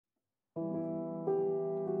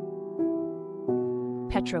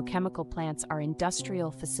Petrochemical plants are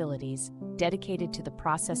industrial facilities dedicated to the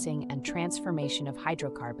processing and transformation of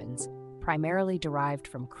hydrocarbons, primarily derived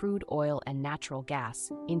from crude oil and natural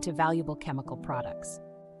gas, into valuable chemical products.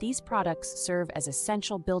 These products serve as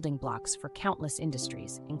essential building blocks for countless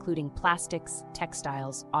industries, including plastics,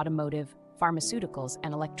 textiles, automotive, pharmaceuticals,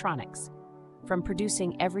 and electronics. From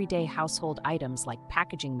producing everyday household items like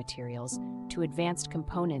packaging materials to advanced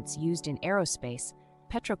components used in aerospace,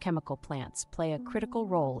 petrochemical plants play a critical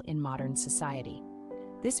role in modern society.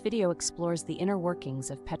 This video explores the inner workings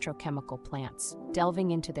of petrochemical plants,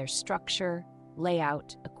 delving into their structure,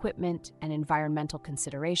 layout, equipment, and environmental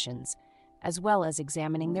considerations, as well as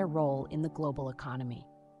examining their role in the global economy.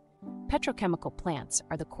 Petrochemical plants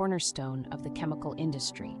are the cornerstone of the chemical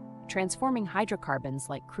industry, transforming hydrocarbons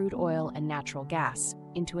like crude oil and natural gas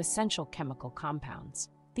into essential chemical compounds.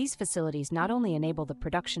 These facilities not only enable the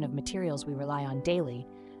production of materials we rely on daily,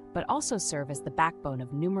 but also serve as the backbone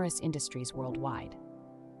of numerous industries worldwide.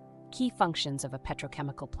 Key functions of a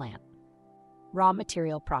petrochemical plant: raw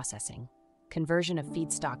material processing, conversion of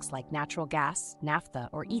feedstocks like natural gas, naphtha,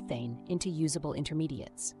 or ethane into usable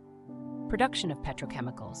intermediates. Production of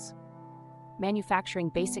petrochemicals, manufacturing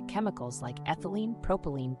basic chemicals like ethylene,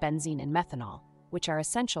 propylene, benzene, and methanol, which are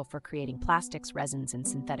essential for creating plastics, resins, and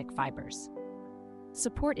synthetic fibers.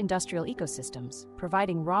 Support industrial ecosystems,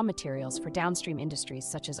 providing raw materials for downstream industries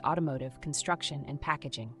such as automotive, construction, and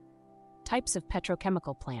packaging. Types of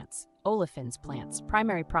petrochemical plants: Olefins Plants,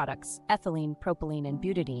 primary products, ethylene, propylene, and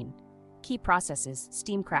butadiene. Key processes: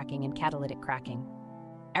 steam cracking and catalytic cracking.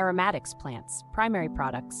 Aromatics Plants, primary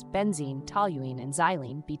products, benzene, toluene, and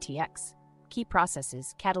xylene, BTX. Key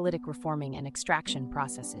processes: catalytic reforming and extraction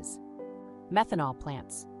processes. Methanol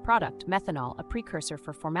Plants, product, methanol, a precursor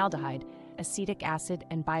for formaldehyde, acetic acid,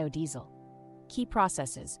 and biodiesel. Key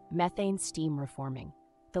processes: methane steam reforming.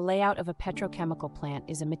 The layout of a petrochemical plant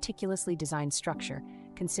is a meticulously designed structure,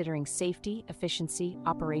 considering safety, efficiency,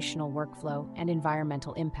 operational workflow, and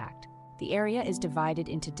environmental impact. The area is divided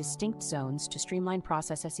into distinct zones to streamline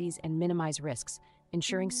processes and minimize risks,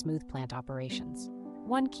 ensuring smooth plant operations.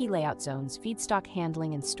 1 key layout zones: feedstock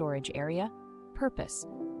handling and storage area. Purpose: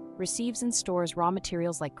 receives and stores raw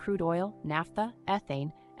materials like crude oil, naphtha,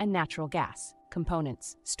 ethane, and natural gas.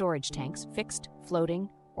 Components: storage tanks, fixed, floating,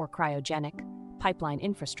 or cryogenic. Pipeline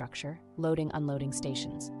infrastructure, loading-unloading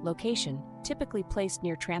stations. Location: typically placed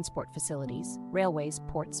near transport facilities, railways,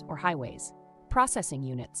 ports, or highways. Processing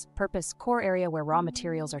units. Purpose: core area where raw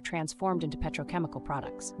materials are transformed into petrochemical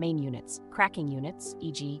products. Main units: cracking units,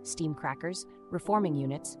 e.g. steam crackers, reforming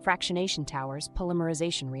units, fractionation towers,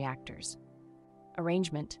 polymerization reactors.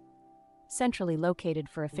 Arrangement: centrally located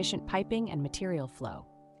for efficient piping and material flow.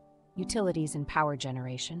 Utilities and power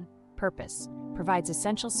generation. Purpose: provides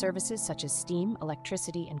essential services such as steam,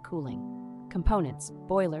 electricity, and cooling. Components: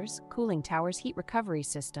 boilers, cooling towers, heat recovery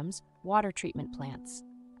systems, water treatment plants.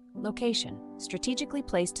 Location: strategically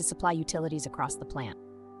placed to supply utilities across the plant.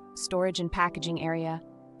 Storage and packaging area.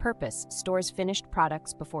 Purpose: stores finished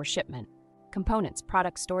products before shipment. Components: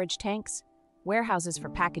 product storage tanks, warehouses for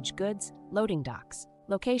packaged goods, loading docks.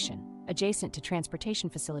 Location: adjacent to transportation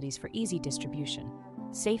facilities for easy distribution.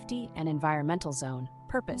 Safety and environmental zone.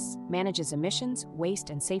 Purpose: manages emissions, waste,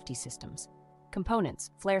 and safety systems.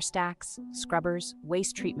 Components: flare stacks, scrubbers,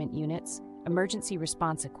 waste treatment units, emergency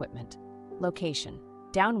response equipment. Location: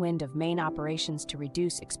 downwind of main operations to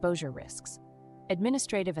reduce exposure risks.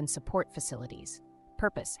 Administrative and support facilities.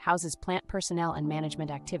 Purpose: houses plant personnel and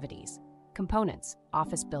management activities. Components: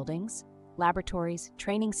 office buildings, laboratories,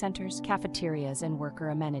 training centers, cafeterias, and worker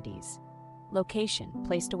amenities. Location: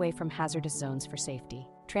 placed away from hazardous zones for safety.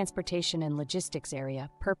 Transportation and logistics area.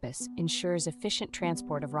 Purpose: ensures efficient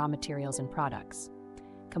transport of raw materials and products.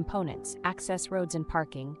 Components: access roads and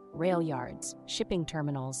parking, rail yards, shipping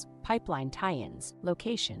terminals, pipeline tie-ins.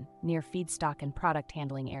 Location: near feedstock and product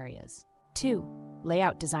handling areas. 2.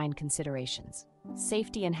 Layout design considerations.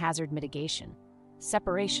 Safety and hazard mitigation.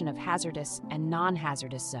 Separation of hazardous and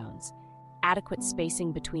non-hazardous zones. Adequate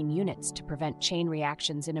spacing between units to prevent chain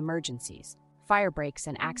reactions in emergencies. Fire breaks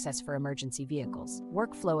and access for emergency vehicles.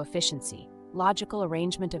 Workflow efficiency. Logical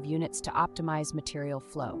arrangement of units to optimize material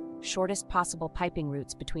flow. Shortest possible piping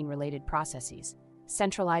routes between related processes.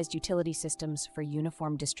 Centralized utility systems for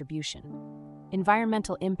uniform distribution.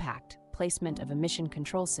 Environmental impact. Placement of emission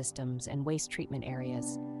control systems and waste treatment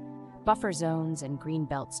areas. Buffer zones and green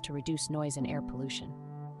belts to reduce noise and air pollution.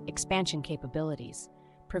 Expansion capabilities.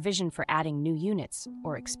 Provision for adding new units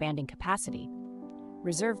or expanding capacity.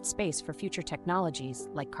 Reserved space for future technologies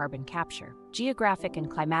like carbon capture. Geographic and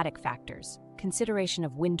climatic factors. Consideration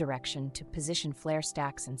of wind direction to position flare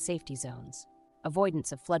stacks and safety zones.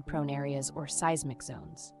 avoidance of flood-prone areas or seismic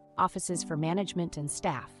zones, offices for management and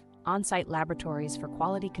staff, on-site laboratories for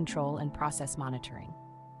quality control and process monitoring.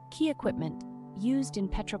 Key equipment used in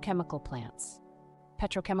petrochemical plants.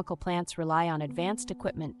 Petrochemical plants rely on advanced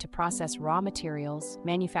equipment to process raw materials,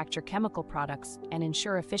 manufacture chemical products, and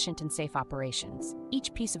ensure efficient and safe operations.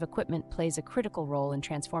 Each piece of equipment plays a critical role in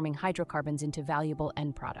transforming hydrocarbons into valuable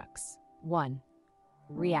end products. 1.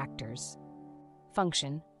 Reactors.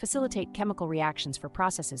 Function: facilitate chemical reactions for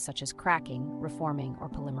processes such as cracking, reforming, or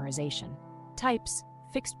polymerization. Types: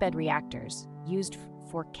 fixed-bed reactors, used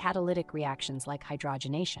for catalytic reactions like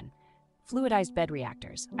hydrogenation. Fluidized bed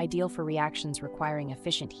reactors, ideal for reactions requiring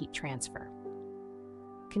efficient heat transfer.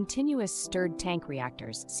 Continuous stirred tank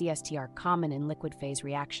reactors, CST, common in liquid phase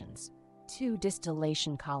reactions. 2.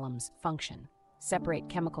 Distillation columns. Function: separate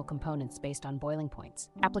chemical components based on boiling points.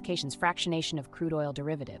 Applications: fractionation of crude oil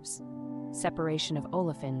derivatives, separation of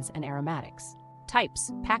olefins and aromatics.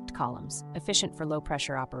 Types: packed columns, efficient for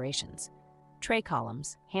low-pressure operations. Tray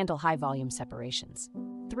columns, handle high-volume separations.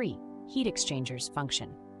 3. Heat exchangers.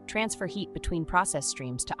 Function: transfer heat between process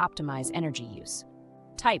streams to optimize energy use.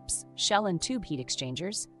 Types: shell and tube heat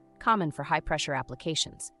exchangers, common for high-pressure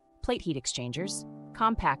applications. Plate heat exchangers,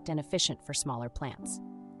 compact and efficient for smaller plants.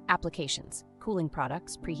 Applications: cooling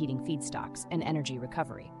products, preheating feedstocks, and energy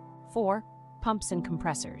recovery. 4. Pumps and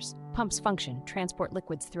compressors. Pumps function: transport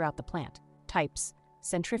liquids throughout the plant. Types: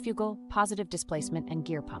 centrifugal, positive displacement, and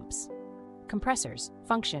gear pumps. Compressors.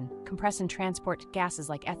 Function: compress and transport gases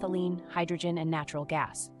like ethylene, hydrogen, and natural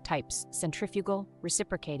gas. Types: centrifugal,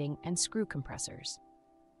 reciprocating, and screw compressors.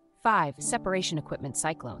 5. Separation equipment.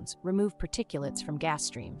 Cyclones. Remove particulates from gas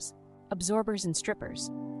streams. Absorbers and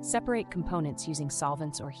strippers. Separate components using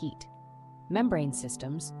solvents or heat. Membrane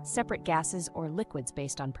systems. Separate gases or liquids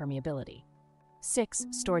based on permeability. 6.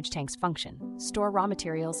 Storage tanks. Function: store raw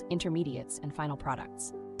materials, intermediates, and final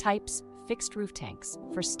products. Types: fixed roof tanks,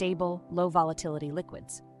 for stable, low volatility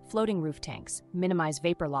liquids. Floating roof tanks, minimize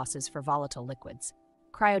vapor losses for volatile liquids.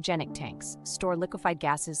 Cryogenic tanks, store liquefied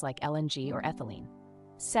gases like LNG or ethylene.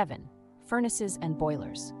 7. Furnaces and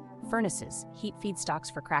boilers. Furnaces, heat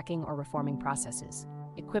feedstocks for cracking or reforming processes,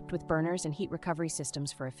 equipped with burners and heat recovery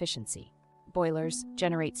systems for efficiency. Boilers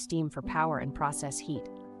generate steam for power and process heat,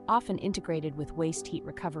 often integrated with waste heat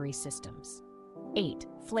recovery systems. 8.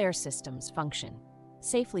 Flare systems. Function: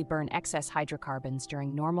 safely burn excess hydrocarbons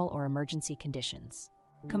during normal or emergency conditions.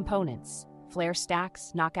 Components: flare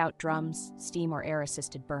stacks, knockout drums, steam or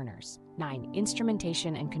air-assisted burners. 9.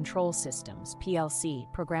 Instrumentation and control systems,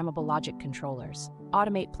 PLC, programmable logic controllers,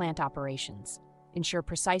 automate plant operations, ensure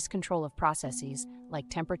precise control of processes like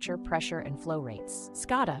temperature, pressure, and flow rates.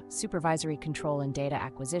 SCADA, supervisory control and data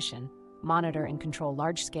acquisition, monitor and control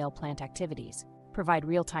large-scale plant activities, provide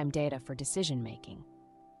real-time data for decision-making.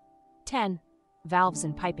 10. Valves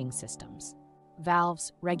and piping systems.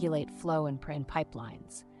 Valves regulate flow in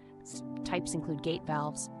pipelines. Types include gate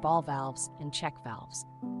valves, ball valves, and check valves.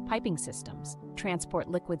 Piping systems transport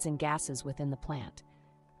liquids and gases within the plant,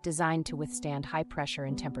 designed to withstand high pressure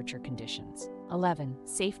and temperature conditions. 11.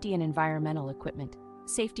 Safety and environmental equipment.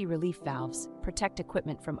 Safety relief valves protect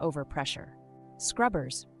equipment from overpressure.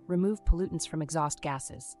 Scrubbers remove pollutants from exhaust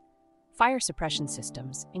gases. Fire suppression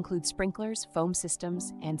systems include sprinklers, foam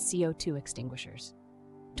systems, and CO2 extinguishers.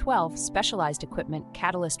 12. Specialized equipment.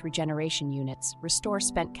 Catalyst regeneration units restore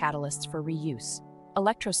spent catalysts for reuse.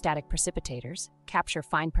 Electrostatic precipitators capture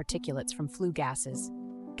fine particulates from flue gases.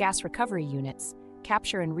 Gas recovery units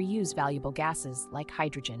capture and reuse valuable gases like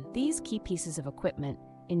hydrogen. These key pieces of equipment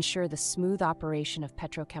ensure the smooth operation of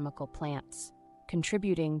petrochemical plants,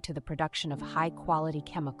 contributing to the production of high-quality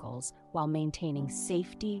chemicals while maintaining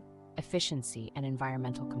safety, efficiency, and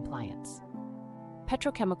environmental compliance.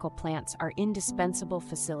 Petrochemical plants are indispensable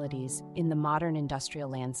facilities in the modern industrial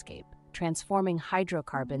landscape, transforming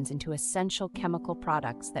hydrocarbons into essential chemical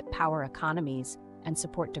products that power economies and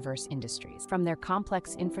support diverse industries. From their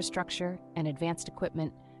complex infrastructure and advanced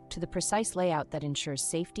equipment to the precise layout that ensures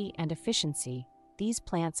safety and efficiency, these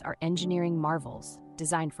plants are engineering marvels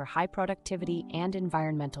designed for high productivity and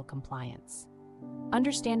environmental compliance.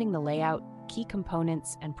 Understanding the layout, key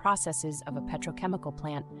components, and processes of a petrochemical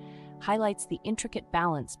plant highlights the intricate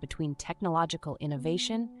balance between technological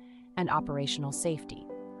innovation and operational safety.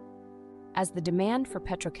 As the demand for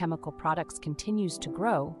petrochemical products continues to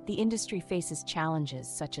grow, the industry faces challenges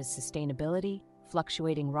such as sustainability,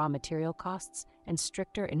 fluctuating raw material costs, and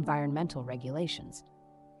stricter environmental regulations.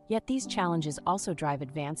 Yet these challenges also drive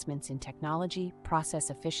advancements in technology, process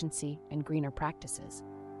efficiency, and greener practices.